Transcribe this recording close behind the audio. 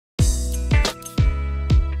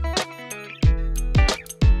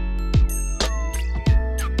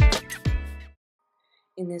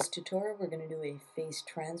In this tutorial, we're going to do a face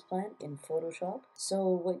transplant in Photoshop.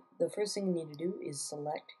 So the first thing you need to do is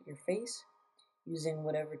select your face using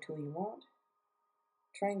whatever tool you want.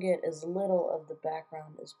 Try and get as little of the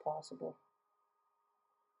background as possible.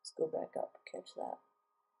 Let's go back up, catch that.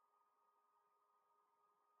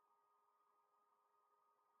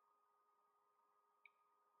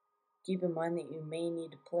 Keep in mind that you may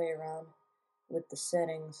need to play around with the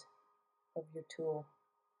settings of your tool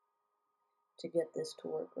to get this to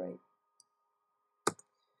work right.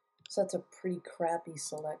 So that's a pretty crappy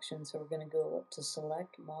selection, so we're going to go up to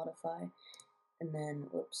Select, Modify, and then,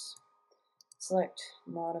 select,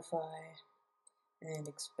 Modify, and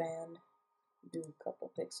Expand, do a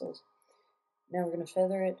couple pixels. Now we're going to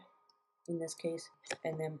feather it, in this case,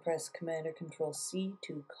 and then press Command or Control C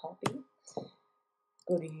to copy.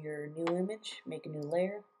 Go to your new image, make a new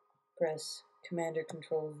layer, press Command or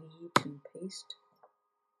Control V to paste.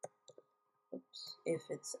 If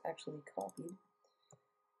it's actually copied.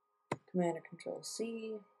 Command or Control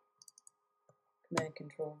C, Command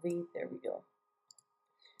Control V, there we go.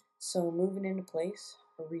 So move it into place,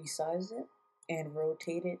 resize it, and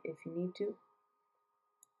rotate it if you need to.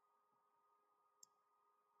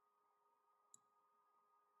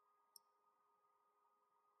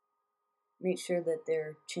 Make sure that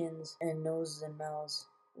their chins and noses and mouths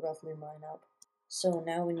roughly line up. So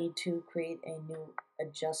now we need to create a new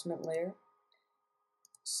adjustment layer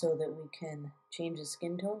so that we can change the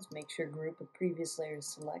skin tones, make sure group of previous layers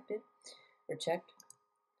selected or checked,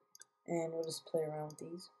 and we'll just play around with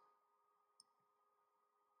these.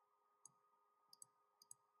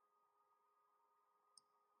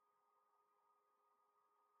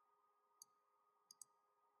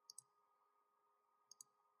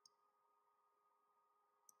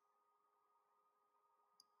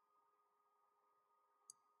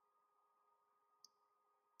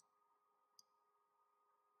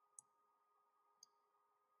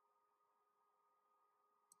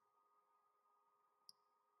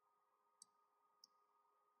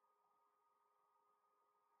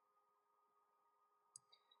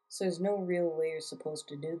 So there's no real way you're supposed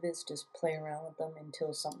to do this, just play around with them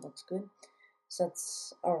until something looks good. So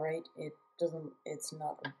that's alright, it's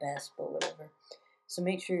not the best, but whatever. So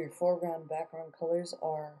make sure your foreground and background colors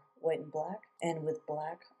are white and black, and with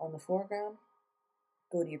black on the foreground,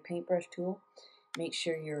 go to your paintbrush tool, make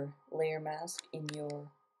sure your layer mask in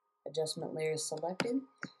your adjustment layer is selected,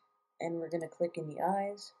 and we're going to click in the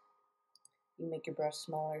eyes. You make your brush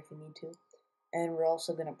smaller if you need to, and we're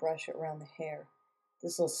also going to brush it around the hair.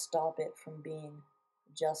 This will stop it from being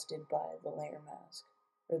adjusted by the layer mask,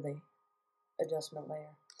 or the adjustment layer.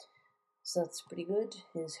 So that's pretty good.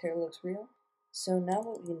 His hair looks real. So now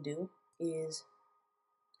what we can do is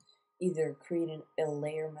either create a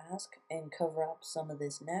layer mask and cover up some of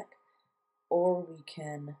this neck, or we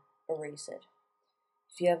can erase it.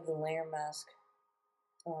 If you have the layer mask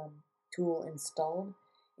tool installed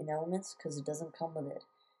in Elements, because it doesn't come with it,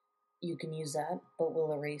 you can use that, but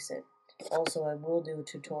we'll erase it. Also, I will do a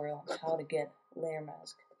tutorial on how to get layer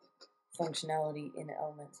mask functionality in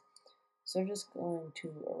Elements. So we're just going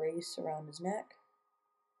to erase around his neck.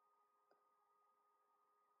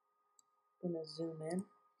 I'm going to zoom in.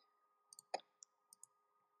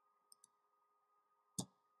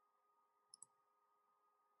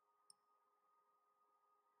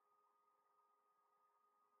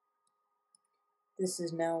 This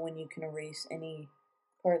is now when you can erase any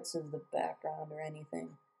parts of the background or anything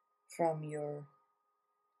from your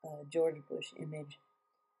George Bush image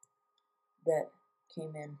that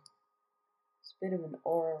came in. It's a bit of an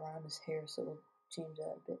aura around his hair, so we'll change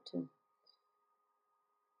that a bit too.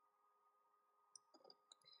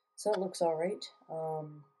 So it looks alright.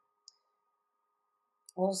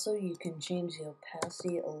 Also, you can change the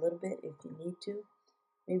opacity a little bit if you need to.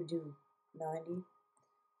 Maybe do 90.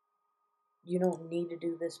 You don't need to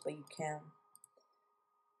do this, but you can.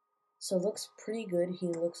 So it looks pretty good. He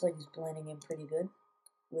looks like he's blending in pretty good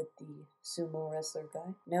with the sumo wrestler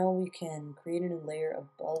guy. Now we can create a new layer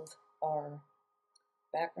above our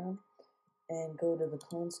background and go to the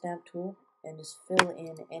clone stamp tool and just fill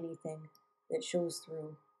in anything that shows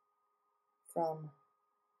through from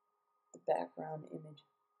the background image.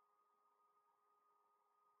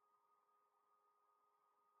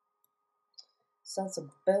 So that's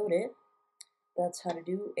about it. That's how to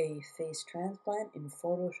do a face transplant in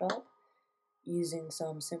Photoshop using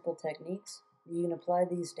some simple techniques. You can apply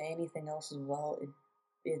these to anything else as well.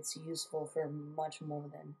 It's useful for much more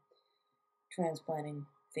than transplanting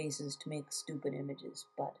faces to make stupid images,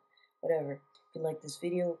 but whatever. If you like this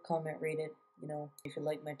video, comment, rate it. If you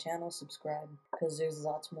like my channel, subscribe, because there's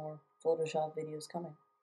lots more Photoshop videos coming.